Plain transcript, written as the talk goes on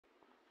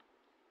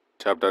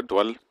Chapter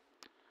 12,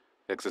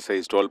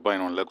 Exercise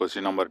 12.1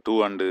 question number 2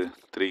 and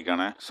 3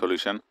 கான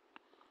solution.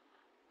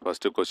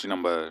 First question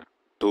number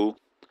 2,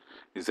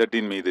 Z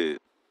இன் மீது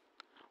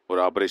ஒரு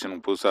operation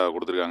புதுசாக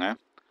கொடுத்துருக்காங்க.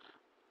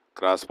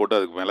 கிராஸ் போட்டு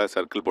அதுக்கு மேலே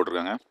சர்க்கிள்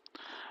போட்டிருக்காங்க.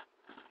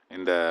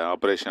 இந்த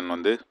ஆப்ரேஷன்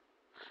வந்து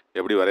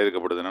எப்படி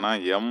வரையறுக்கப்படுதுன்னா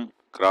m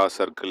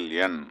cross circle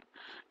n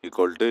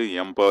equal to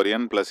m power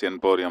n plus n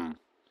power m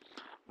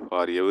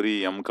for every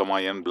m,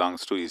 n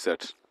belongs to z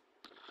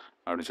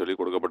அப்படின்னு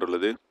சொல்லி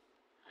கொடுக்கப்பட்டுள்ளது.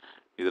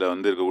 இதில்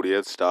வந்து இருக்கக்கூடிய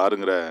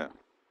ஸ்டாருங்கிற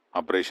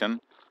ஆப்ரேஷன்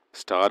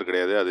ஸ்டார்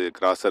கிடையாது, அது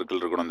கிராஸ் சர்க்கிள்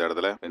இருக்கணும். இந்த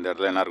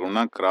இடத்துல என்ன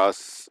இருக்கணும்னா கிராஸ்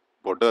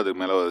போட்டு அதுக்கு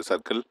மேலே ஒரு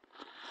சர்க்கிள்.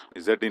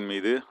 இசட்டின்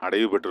மீது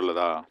அடைவு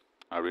பெற்றுள்ளதா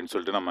அப்படின்னு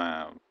சொல்லிட்டு நம்ம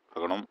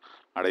பார்க்கணும்.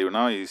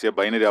 அடைவுனா ஈஸியாக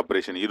பைனரி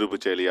ஆப்ரேஷன் ஈருப்பு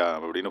செயலியா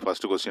அப்படின்னு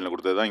ஃபஸ்ட்டு கொஸ்டினில்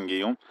கொடுத்தது தான்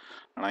இங்கேயும்.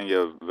 ஆனால்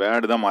இங்கே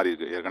வேர்டு தான் மாறி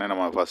இருக்கு. ஏற்கனவே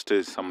நம்ம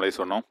ஃபஸ்ட்டு சம்லே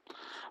சொன்னோம்,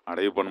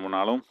 அடைவு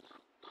பண்ணணும்னாலும்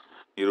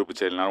ஈருப்பு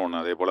செயலினாலும்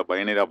ஒன்று, அதே போல்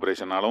பைனரி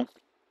ஆப்ரேஷனாலும்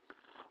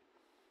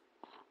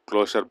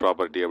க்ளோஷர்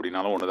ப்ராப்பர்ட்டி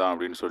அப்படின்னாலும் ஒன்று தான்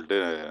அப்படின்னு சொல்லிட்டு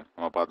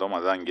நம்ம பார்த்தோம்.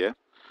 அதுதான் இங்கே.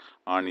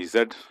 On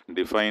Z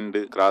defined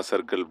cross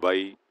circle by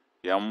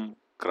M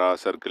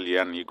cross circle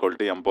n equal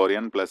to M power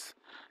n plus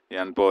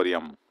n power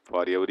M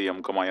for every M,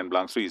 N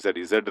belongs to Z.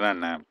 இசட்னா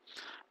என்ன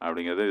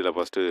அப்படிங்கிறது இதில்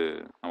ஃபஸ்ட்டு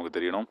நமக்கு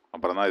தெரியணும்.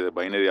 அப்புறம் தான் இது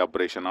பைனரி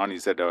ஆப்ரேஷன் ஆன்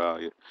இசட்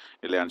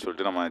இல்லையான்னு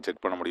சொல்லிட்டு நம்ம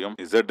செக் பண்ண முடியும்.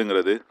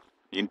 இசட்டுங்கிறது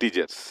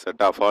integers,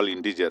 set of all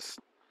integers.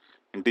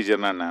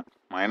 இன்டீஜர்னா என்ன?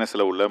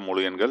 மைனஸில் உள்ள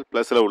முழு எண்கள்,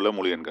 ப்ளஸில் உள்ள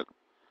முழு எண்கள்.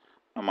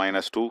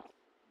 -2,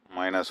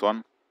 -1,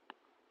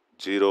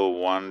 0,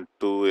 1,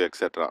 2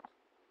 எக்ஸெட்ரா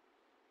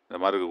இந்த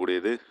மாதிரி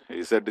இருக்கக்கூடியது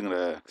இசட்டுங்கிற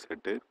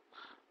செட்டு.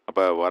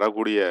 அப்போ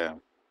வரக்கூடிய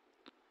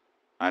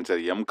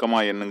ஆன்சர் m,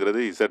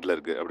 nங்கிறது இசட்டில்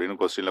இருக்குது அப்படின்னு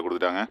கொஸ்டினில்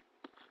கொடுத்துட்டாங்க.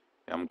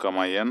 m,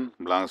 n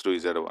belongs to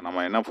Z.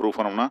 நம்ம என்ன ப்ரூவ்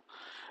பண்ணோம்னா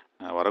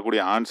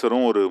வரக்கூடிய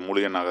ஆன்சரும் ஒரு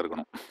முழு எண்ணாக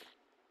இருக்கணும்,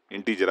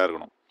 இன்டீஜராக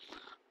இருக்கணும்.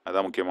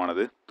 அதுதான்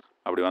முக்கியமானது.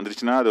 அப்படி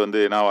வந்துருச்சுன்னா அது வந்து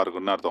என்னவாக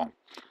இருக்குன்னு அர்த்தம்.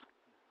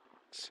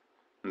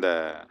 இந்த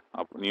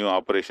நியூ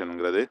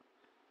ஆப்ரேஷனுங்கிறது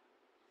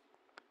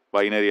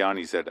பைனரி ஆன்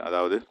இசட்,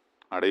 அதாவது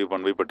அடைவு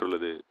பண்பை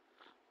பெற்றுள்ளது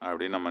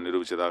அப்படின்னு நம்ம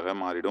நிரூபித்ததாக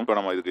மாறிடும். இப்போ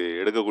நம்ம இதுக்கு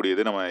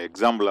எடுக்கக்கூடியது நம்ம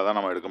எக்ஸாம்பிளாக தான்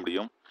நம்ம எடுக்க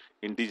முடியும்.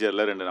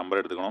 இன்டீஜரில் 2 நம்பர்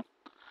எடுத்துக்கணும்.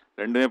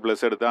 ரெண்டுமே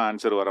ப்ளஸ் எடுத்தால்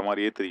ஆன்சர் வர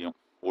மாதிரியே தெரியும்.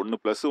 ஒன்று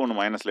ப்ளஸ் ஒன்று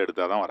மைனஸில்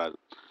எடுத்தால் தான் வராது.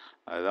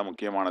 அதுதான்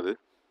முக்கியமானது.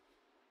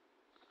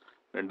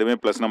 ரெண்டுமே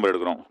ப்ளஸ் நம்பர்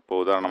எடுக்கிறோம். இப்போ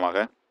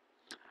உதாரணமாக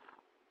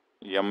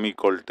m =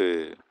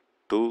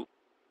 2,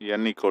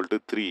 n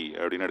 = 3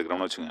 அப்படின்னு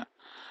எடுக்கிறோம்னு வச்சுங்க.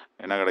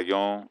 என்ன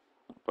கிடைக்கும்?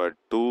 இப்போ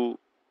 2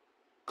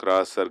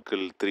 கிராஸ்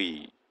சர்க்கிள் 3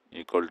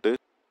 =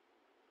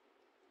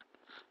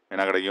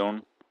 என்ன கிடைக்கும்?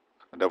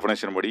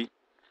 டெஃபினேஷன் படி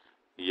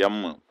m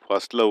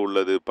ஃபர்ஸ்டில்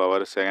உள்ளது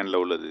பவர் செகண்டில்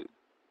உள்ளது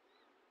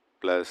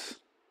ப்ளஸ்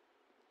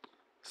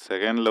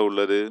செகண்டில்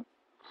உள்ளது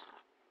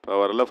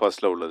பவரில்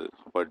ஃபர்ஸ்டில் உள்ளது.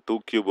 அப்போ 2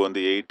 கியூப்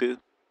வந்து 8,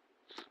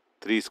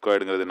 3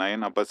 ஸ்கொயர்டுங்கிறது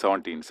 9, அப்போ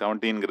 17.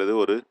 17ங்கிறது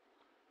ஒரு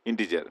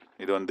இன்டிஜர்,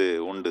 இது வந்து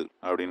உண்டு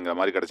அப்படிங்கிற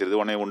மாதிரி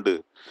கிடச்சிருது. உடனே உண்டு,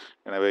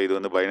 எனவே இது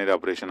வந்து பைனரி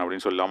ஆப்ரேஷன்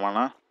அப்படின்னு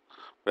சொல்லாமான்னா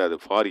அது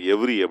ஃபார்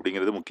எவ்ரி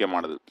அப்படிங்கிறது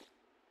முக்கியமானது.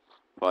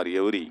 ஃபார்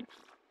எவ்ரி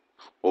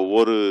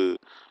ஒவ்வொரு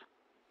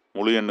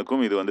முழு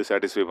எண்ணுக்கும் இது வந்து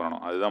சாட்டிஸ்ஃபை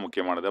பண்ணணும், அதுதான்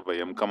முக்கியமானது. அப்போ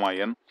m,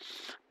 n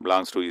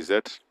belongs to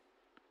Z.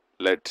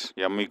 Let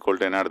m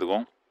 = என்ன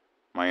எடுத்துக்கும்?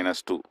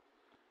 -2.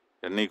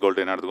 n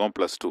 = என்ன எடுத்துக்கும்?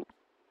 +2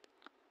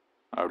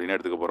 அப்படின்னு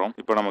எடுத்துக்க போகிறோம்.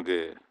 இப்போ நமக்கு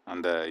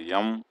அந்த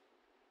m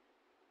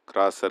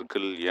கிராஸ்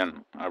சர்க்கிள் n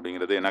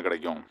அப்படிங்கிறது என்ன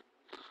கிடைக்கும்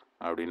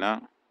அப்படின்னா,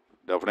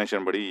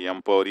 டெஃபினேஷன் படி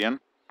m power n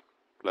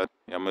plus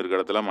m இருக்கிற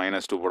இடத்துல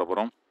 -2 போட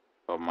போகிறோம்.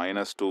 இப்போ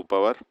 -2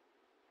 power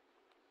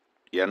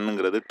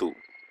nங்கிறது 2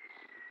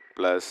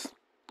 plus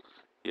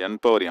n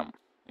power m,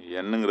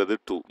 nங்கிறது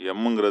 2,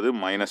 mங்கிறது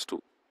 -2.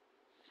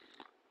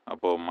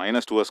 அப்போது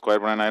 -2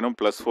 ஸ்கொயர் பண்ண ஆயிடும்,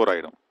 +4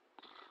 ஆகிடும்.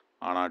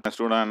 ஆனால்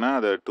 -2 என்ன,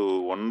 அது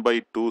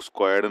 1/2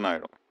 ஸ்கொயர்டுன்னு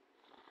ஆகிடும்.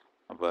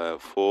 அப்போ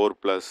 4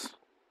 +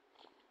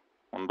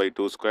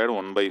 1/2 ஸ்கொயர்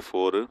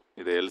 1/4.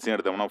 இதை எல்சியம்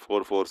எடுத்தோம்னா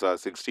 4 4s are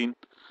 16,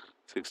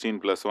 16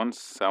 + 1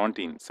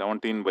 17,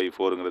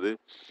 17/4ங்கிறது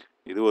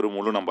இது ஒரு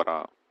முழு நம்பரா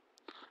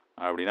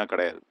அப்படின்னா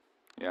கிடையாது.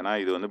 ஏன்னா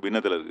இது வந்து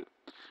பின்னத்தில் இருக்குது.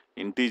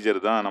 இன்டீஜர்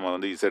தான் நம்ம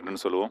வந்து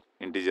இசட்னு சொல்லுவோம்.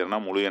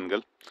 இன்டீஜர்னால் முழு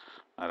எண்கள்.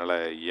 அதனால்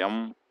m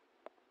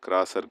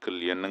கிராஸ் சர்க்கிள்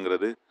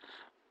என்னங்கிறது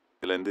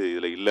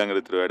இதில்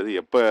இல்லைங்கிறது தெரியாது.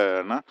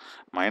 எப்போனா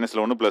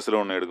 -1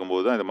 +1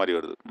 எடுக்கும்போது தான் இது மாதிரி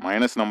வருது.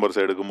 மைனஸ்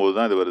நம்பர்ஸ் எடுக்கும்போது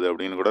தான் இது வருது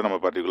அப்படின்னு கூட நம்ம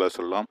பர்டிகுலராக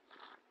சொல்லலாம்.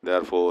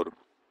 தேர்ஃபோர்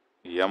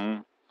m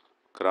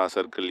கிராஸ்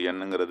சர்க்கிள்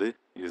என்னங்கிறது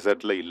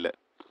இசட்டில் இல்லை.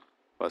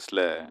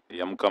 ஃபர்ஸ்டில்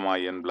m,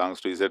 n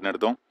பிலாங்ஸ் டு இசட்னு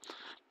எடுத்தோம்.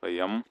 இப்போ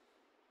m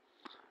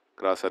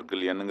கிராஸ்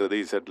சர்க்கிள் என்னங்கிறது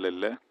இசட்டில்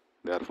இல்லை.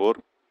 தேர்ஃபோர்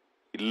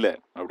இல்லை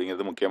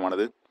அப்படிங்கிறது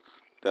முக்கியமானது.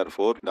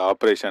 தேர்ஃபோர் இந்த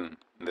ஆப்ரேஷன்,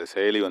 இந்த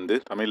செயலி வந்து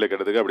தமிழில்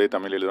கேட்டதுக்கு அப்படியே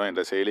தமிழ் எழுதுவோம்.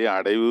 இந்த செயலி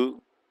அடைவு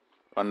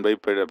பண்பை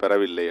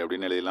பெறவில்லை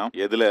அப்படின்னு எழுதலாம்.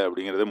 எதில்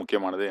அப்படிங்கிறது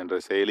முக்கியமானது. என்ற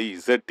செயலி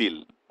இசட்டில்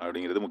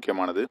அப்படிங்கிறது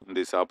முக்கியமானது.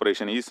 This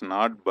operation is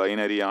not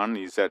binary on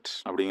Z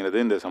அப்படிங்கிறது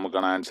இந்த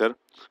சமுக்கான ஆன்சர்.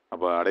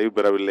 அப்போ அடைவு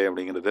பெறவில்லை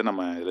அப்படிங்கிறத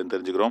நம்ம இதில்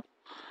தெரிஞ்சுக்கிறோம்.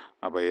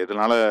 அப்போ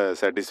எதனால்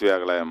சாட்டிஸ்ஃபை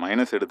ஆகலை?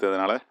 மைனஸ்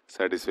எடுத்ததுனால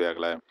சாட்டிஸ்ஃபை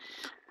ஆகலை.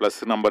 ப்ளஸ்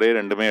நம்பரே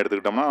ரெண்டுமே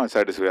எடுத்துக்கிட்டோம்னா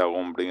சாட்டிஸ்ஃபை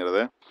ஆகும்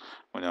அப்படிங்கிறத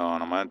கொஞ்சம்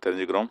நம்ம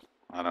தெரிஞ்சுக்கிறோம்.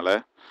 அதனால்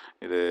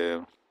இது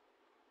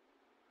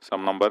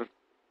சம் நம்பர்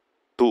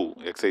 2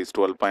 எக்ஸசைஸ்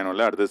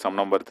 12.1ல் அடுத்து சம்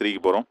நம்பர்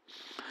 3க்கு போகிறோம்.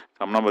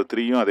 சம் நம்பர்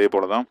 3யும் அதே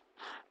போல் தான்.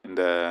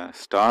 இந்த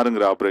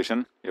ஸ்டாருங்கிற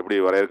ஆப்ரேஷன் எப்படி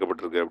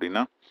வரையறுக்கப்பட்டிருக்கு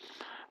அப்படின்னா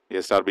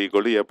a star b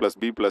equal to a plus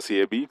b plus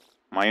ab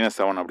minus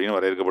 7 அப்படின்னு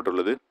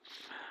வரையறுக்கப்பட்டுள்ளது.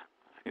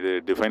 இது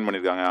டிஃபைன்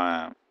பண்ணியிருக்காங்க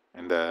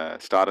இந்த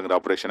ஸ்டாருங்கிற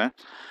ஆப்ரேஷனை.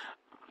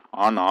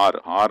 ஆன்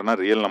ஆர்னா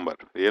ரியல்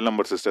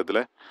நம்பர்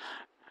சிஸ்டத்தில்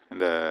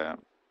இந்த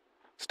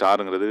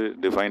ஸ்டாருங்கிறது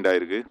டிஃபைன்ட்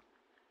ஆகிருக்கு.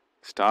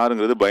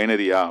 ஸ்டாருங்கிறது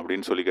பைனரியா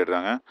அப்படின்னு சொல்லி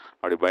கேட்டுறாங்க.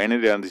 அப்படி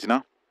பைனரியாக இருந்துச்சுன்னா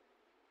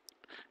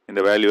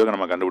இந்த வேல்யூவை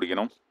நம்ம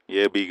கண்டுபிடிக்கணும்.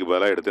 ஏபிக்கு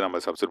பதிலாக எடுத்து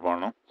நம்ம சப்ஸ்டிட்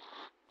பண்ணணும்.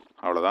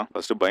 அவ்வளோதான்.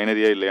 ஃபஸ்ட்டு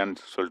பைனரியா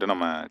இல்லையான்னு சொல்லிட்டு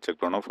நம்ம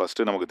செக் பண்ணணும்.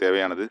 ஃபஸ்ட்டு நமக்கு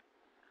தேவையானது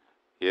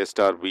ஏ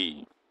ஸ்டார் பி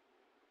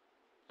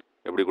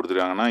எப்படி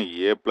கொடுத்துருக்காங்கன்னா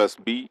ஏ plus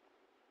B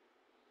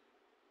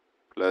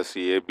plus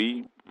AB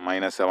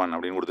minus 7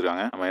 அப்படின்னு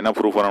கொடுத்துருக்காங்க. நம்ம என்ன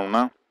ப்ரூவ்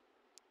பண்ணணும்னா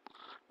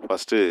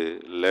ஃபஸ்ட்டு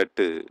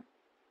லெட்டு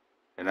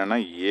என்னென்னா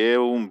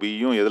ஏவும்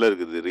பியும் எதில்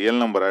இருக்குது,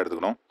 ரியல் நம்பராக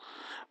எடுத்துக்கணும்.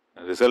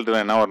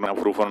 ரிசல்ட்டில் என்ன வரணும்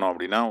ப்ரூவ் பண்ணணும்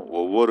அப்படின்னா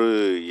ஒவ்வொரு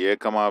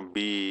ஏக்கமா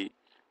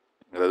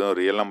பிங்கிறதும்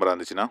ரியல் நம்பராக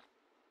இருந்துச்சுன்னா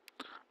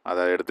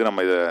அதை எடுத்து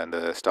நம்ம இதை இந்த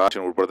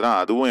ஸ்டார்ஷன் உட்படுத்தினா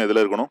அதுவும்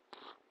எதில் இருக்கணும்,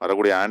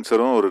 வரக்கூடிய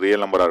ஆன்சரும் ஒரு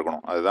ரியல் நம்பராக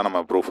இருக்கணும். அதுதான் நம்ம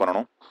ப்ரூவ்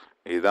பண்ணணும்.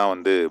 இதுதான்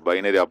வந்து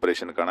பைனரி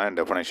ஆப்ரேஷனுக்கான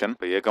டெஃபனேஷன்.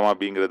 இப்போ ஏக்கமா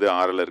பிங்கிறது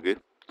ஆறில்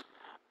இருக்குது.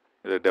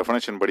 இது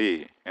டெஃபனேஷன் படி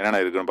என்னென்ன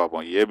இருக்குதுன்னு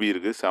பார்ப்போம். ஏபி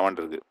இருக்குது, 7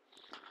 இருக்குது.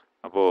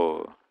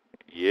 அப்போது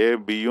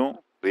ஏபியும்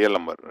ரியல்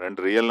நம்பர்,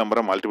 2 ரியல்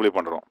நம்பரை மல்டிப்ளை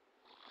பண்ணுறோம்.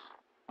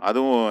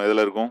 அதுவும்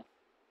எதில் இருக்கும்,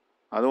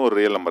 அதுவும் ஒரு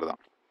ரியல் நம்பர்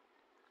தான்.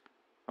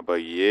 அப்போ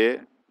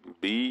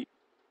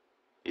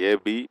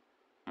ஏபி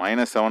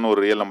மைனஸ் 7 ஒரு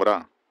ரியல் நம்பரா?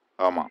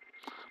 ஆமாம்,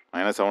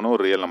 -7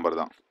 ஒரு ரியல் நம்பர்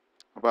தான்.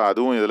 அப்போ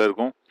அதுவும் இதில்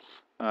இருக்கும்,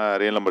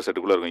 ரியல் நம்பர்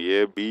செட்டுக்குள்ளே இருக்கும்.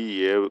 ஏபி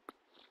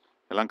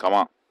எல்லாம்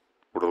கமா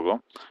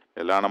போட்டிருக்கோம்.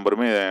 எல்லா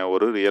நம்பருமே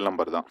ஒரு ரியல்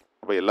நம்பர் தான்.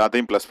 அப்போ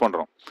எல்லாத்தையும் ப்ளஸ்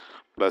பண்ணுறோம்.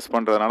 ப்ளஸ்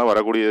பண்ணுறதுனால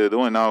வரக்கூடிய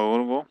இதுவும் என்ன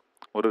இருக்கும்,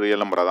 ஒரு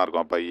ரியல் நம்பராக தான்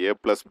இருக்கும். அப்போ ஏ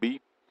ப்ளஸ் பி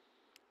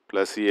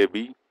ப்ளஸ்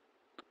ஏபி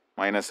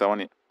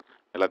 -7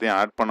 எல்லாத்தையும்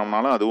ஆட்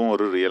பண்ணோம்னாலும் அதுவும்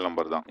ஒரு ரியல்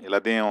நம்பர் தான்.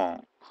 எல்லாத்தையும்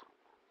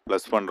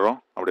ப்ளஸ் பண்ணுறோம்.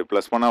 அப்படி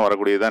ப்ளஸ் பண்ணால்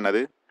வரக்கூடியது தான்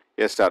என்னது,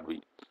 ஏ ஸ்டார் பி.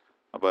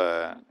 அப்போ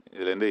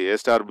இதுலேருந்து ஏ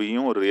ஸ்டார்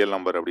பியும் ஒரு ரியல்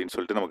நம்பர் அப்படின்னு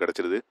சொல்லிட்டு நமக்கு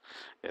கிடச்சிருது.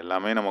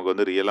 எல்லாமே நமக்கு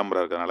வந்து ரியல்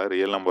நம்பராக இருக்கிறதுனால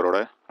ரியல் நம்பரோட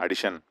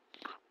அடிஷன்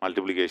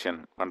மல்டிப்ளிகேஷன்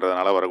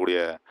பண்ணுறதுனால வரக்கூடிய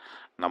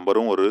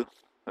நம்பரும் ஒரு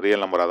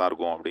ரியல் நம்பராக தான்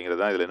இருக்கும்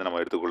அப்படிங்கிறது தான் இதுலேருந்து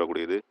நம்ம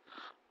எடுத்துக்கொள்ளக்கூடியது.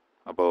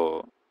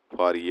 அப்போது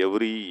ஃபார்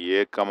எவ்ரி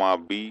ஏக்கமா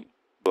பி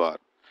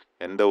ஆர்,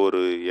 எந்த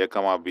ஒரு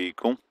ஏக்கமா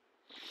பிக்கும்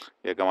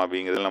ஏக்கமா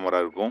பிங்கிறது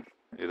நம்பராக இருக்கும்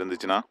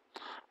இருந்துச்சுன்னா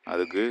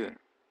அதுக்கு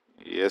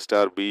ஏ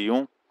ஸ்டார்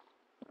பியும்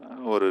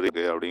ஒரு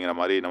அப்படிங்கிற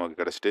மாதிரி நமக்கு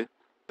கிடச்சிட்டு,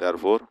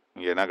 தேர்ஃபோர்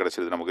இங்கே என்ன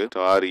கிடச்சிருது நமக்கு,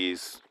 star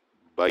is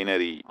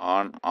binary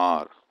on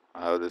R.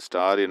 அதாவது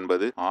ஸ்டார்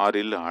என்பது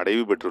ஆரில்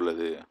அடைவு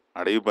பெற்றுள்ளது,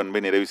 அடைவு பண்பை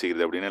நிறைவு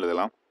செய்கிறது அப்படின்னு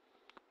எழுதலாம்.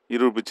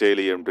 இருப்பு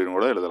செயலி அப்படின்னு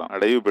கூட எழுதலாம்.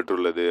 அடைவு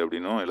பெற்றுள்ளது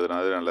அப்படின்னும்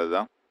எழுதுறது நல்லது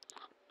தான்.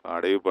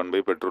 அடைவு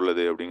பண்பை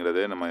பெற்றுள்ளது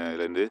அப்படிங்கிறத நம்ம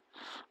இதுலேருந்து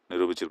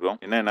நிரூபிச்சிருக்கோம்.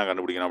 என்ன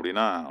கண்டுபிடிக்கணும்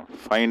அப்படின்னா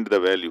ஃபைண்ட் த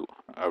வேல்யூ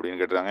அப்படின்னு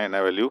கேட்டுறாங்க. என்ன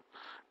வேல்யூ,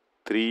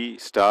 3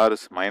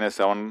 stars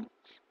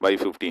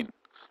 -7/15.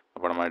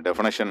 அப்போ நம்ம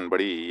டெஃபனேஷன்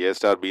படி ஏ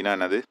ஸ்டார் பினா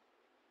என்னது,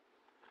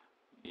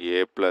 ஏ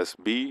ப்ளஸ்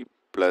பி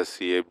ப்ளஸ்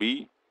ஏபி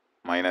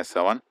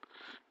 -7.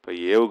 இப்போ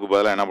ஏவுக்கு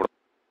பதிலாக என்ன போடும்,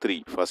 3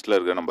 ஃபஸ்ட்டில்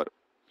இருக்கிற நம்பர்.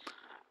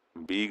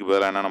 பிக்கு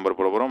பதிலாக என்ன நம்பர்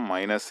போட போகிறோம்,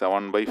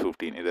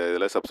 -7/15.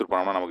 இதில் சப்ஸ்டிட்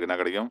பண்ணோம்னா நமக்கு என்ன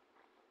கிடைக்கும்,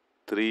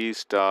 3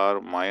 star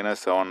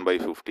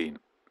 -7/15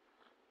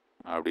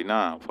 அப்படின்னா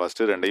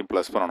ஃபஸ்ட்டு ரெண்டையும்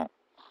ப்ளஸ் பண்ணணும்.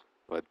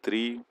 இப்போ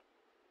 3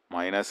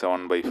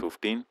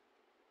 -7/15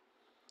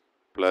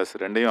 ப்ளஸ்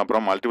ரெண்டையும்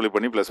அப்புறம் மல்டிப்ளை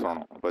பண்ணி ப்ளஸ்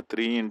பண்ணணும். அப்போ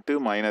 3 ×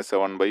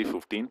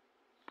 -7/15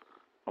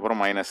 அப்புறம்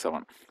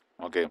 -7.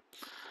 ஓகே,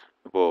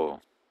 இப்போது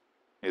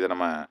இதை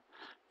நம்ம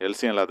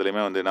எல்சியம்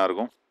எல்லாத்துலேயுமே வந்து என்ன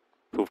இருக்கும்,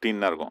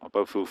 15 தான் இருக்கும். அப்போ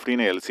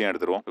 15 எல்சியம்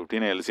எடுத்துருவோம்.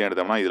 15 எல்சியம்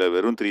எடுத்தோம்னா இதில்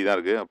வெறும் 3 தான்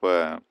இருக்குது. அப்போ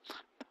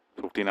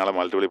 15ஆல்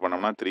மல்டிப்ளை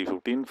பண்ணோம்னா 3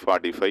 15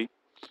 45.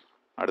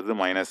 அடுத்து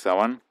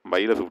 -7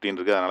 பையில் 15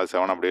 இருக்குது, அதனால்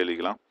 7 அப்படியே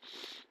எழுதிக்கலாம்.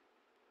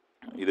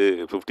 இது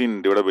 15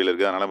 டிவைட் பையில்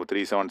இருக்குது, அதனால்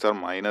 3 7s are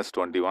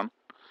 -21.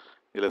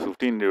 இதில்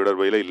 15 டிவைட்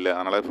பையில் இல்லை,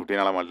 அதனால்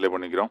 15ஆல் மல்டிப்ளை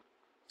பண்ணிக்கிறோம்.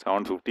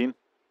 7 15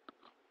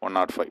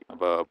 105.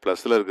 அப்போ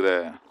ப்ளஸில் இருக்கிற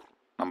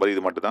நம்பர்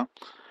இது மட்டும் தான்.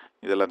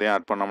 இது எல்லாத்தையும்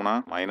ஆட் பண்ணோம்னா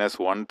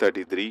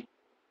 -133.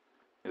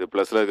 இது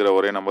ப்ளஸில் இருக்கிற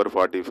ஒரே நம்பர்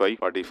 45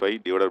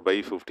 டிவைட் பை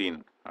 15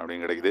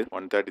 அப்படின்னு கிடைக்குது.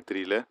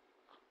 133ல்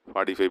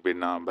 45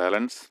 போயிட்டுனா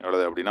பேலன்ஸ்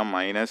எவ்வளோ அப்படின்னா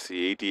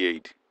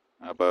 -88.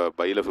 அப்போ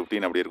பையில்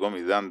 15 அப்படி இருக்கும்.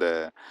 இதுதான் அந்த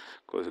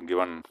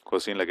கிவன்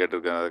கொஸ்டினில்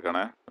கேட்டிருக்கிறதுக்கான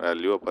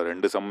வேல்யூ. அப்போ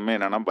 2 சம்மே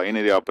என்னென்னா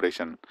பைனரி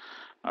ஆப்ரேஷன்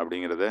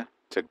அப்படிங்கிறத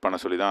செக் பண்ண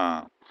சொல்லி தான்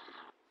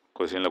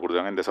கொஸ்டினில்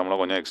கொடுத்தாங்க. இந்த சம்மில்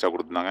கொஞ்சம் எக்ஸ்ட்ரா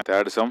கொடுத்துருந்தாங்க.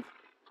 தேர்ட் சம்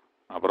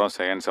அப்புறம்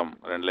செகண்ட் சம்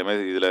ரெண்டுலேயுமே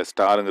இதில்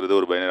ஸ்டாருங்கிறது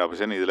ஒரு பைனரி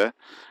ஆப்ரேஷன், இதில்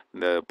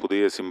இந்த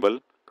புதிய சிம்பிள்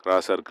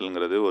கிராஸ்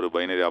சர்க்கிள்ங்கிறது ஒரு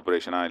பைனரி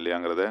ஆப்ரேஷனாக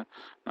இல்லையாங்கிறத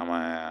நம்ம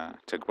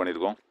செக்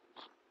பண்ணியிருக்கோம்.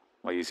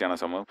 ஈஸியான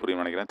சம்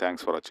புரியும்னு நினைக்கிறேன்.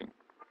 தேங்க்ஸ் ஃபார் வாட்சிங்.